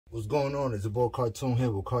What's going on? It's your boy Kartoon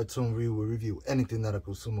here with Kartoon Review anything that a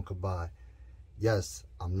consumer could buy. Yes,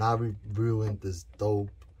 I'm not reviewing this dope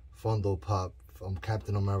Funko Pop from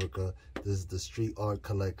Captain America. This is the Street Art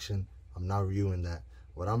Collection. I'm not reviewing that.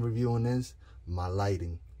 What I'm reviewing is my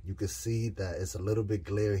lighting. You can see that it's a little bit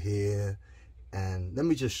glare here. And let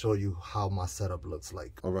me just show you how my setup looks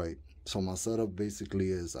like. All right, so my setup basically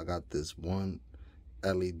is I got this one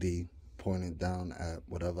LED pointing down at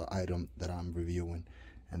whatever item that I'm reviewing.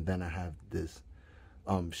 And then I have this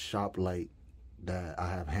shop light that I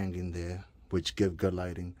have hanging there, which give good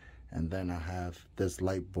lighting. And then I have this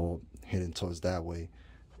light bulb heading towards that way.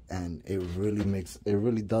 And it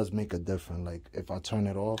really does make a difference. Like if I turn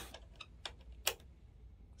it off,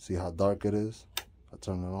 see how dark it is? I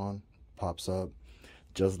turn it on, pops up.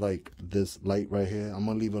 Just like this light right here. I'm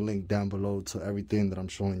gonna leave a link down below to everything that I'm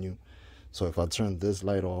showing you. So if I turn this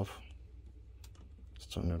light off, let's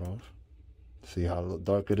turn it off. See how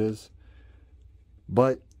dark it is?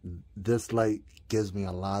 But this light gives me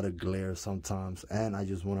a lot of glare sometimes, and I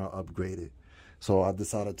just want to upgrade it. So I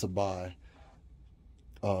decided to buy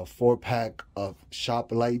a 4-pack of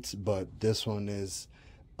shop lights, but this one is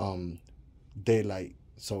daylight,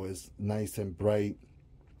 so it's nice and bright,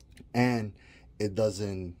 and it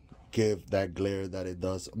doesn't give that glare that it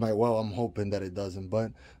does. Well, I'm hoping that it doesn't,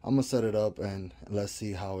 but I'm gonna set it up and let's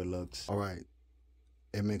see how it looks. All right.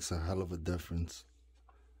 It makes a hell of a difference.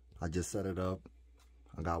 I just set it up.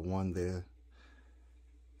 I got one there.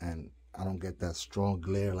 And I don't get that strong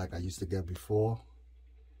glare like I used to get before.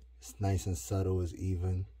 It's nice and subtle, it's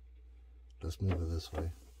even. Let's move it this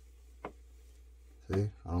way. See?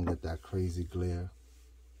 I don't get that crazy glare.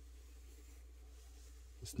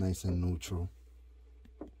 It's nice and neutral.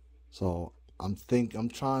 So I'm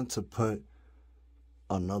trying to put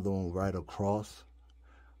another one right across.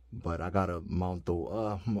 But I gotta mount the,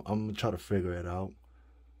 I'm gonna try to figure it out.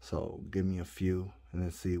 So give me a few and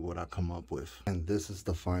then see what I come up with. And this is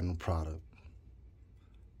the final product.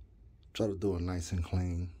 Try to do it nice and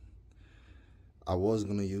clean. I was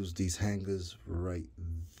gonna use these hangers right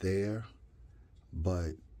there, but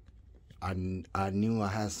I knew I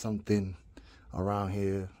had something around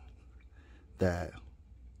here that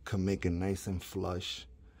could make it nice and flush.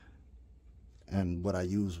 And what I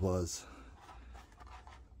used was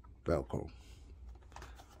Velcro.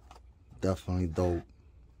 Definitely dope.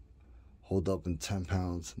 Hold up in 10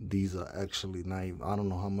 pounds. These are actually not even, I don't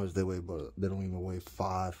know how much they weigh, but they don't even weigh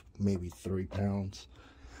 5, maybe 3 pounds.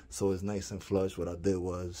 So it's nice and flush. What I did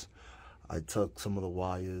was I took some of the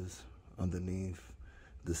wires underneath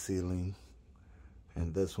the ceiling,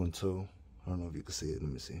 and this one too. I don't know if you can see it.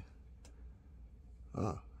 Let me see.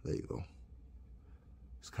 Ah, there you go.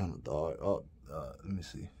 It's kind of dark. Oh, let me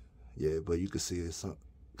see. Yeah, but you can see it's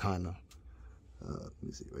kind of, let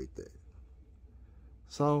me see right there.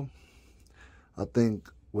 So I think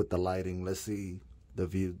with the lighting, let's see the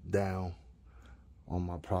view down on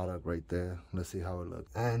my product right there. Let's see how it looks.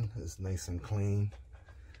 And it's nice and clean.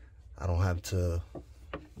 I don't have to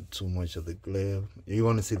too much of the glare. You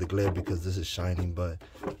want to see the glare because this is shining, but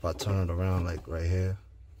if I turn it around like right here,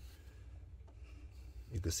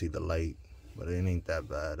 you can see the light, but it ain't that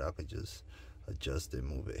bad. I could just adjust it,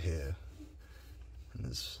 move it here.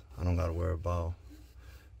 And I don't gotta worry about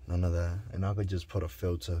none of that. And I could just put a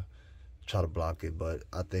filter, try to block it, but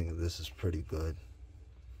I think this is pretty good.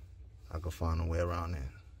 I could find a way around it.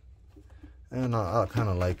 And I kind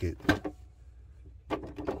of like it.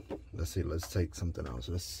 Let's see, let's take something else.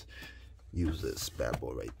 Let's use this bad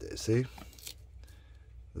boy right there, see?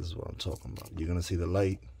 This is what I'm talking about. You're gonna see the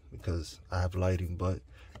light because I have lighting, but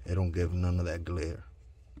it don't give none of that glare.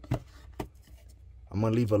 I'm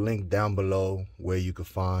gonna leave a link down below where you can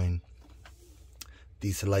find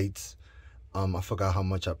these lights. I forgot how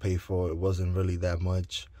much I paid for it. It wasn't really that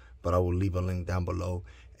much, but I will leave a link down below.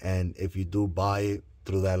 And if you do buy it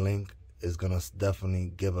through that link, it's gonna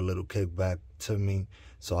definitely give a little kickback to me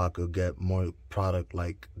so I could get more product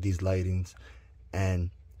like these lightings and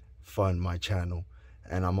fund my channel.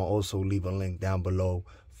 And I'm gonna also leave a link down below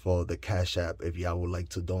for the Cash App if y'all would like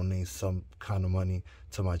to donate some kind of money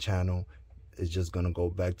to my channel. It's just gonna go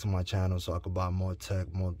back to my channel so I could buy more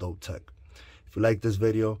tech, more dope tech. If you like this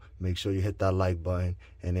video, make sure you hit that like button.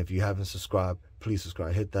 And if you haven't subscribed, please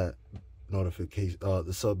subscribe. Hit that notification,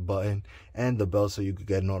 the sub button and the bell so you can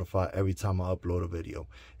get notified every time I upload a video.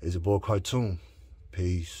 It's your boy Kartoon.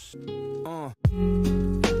 Peace.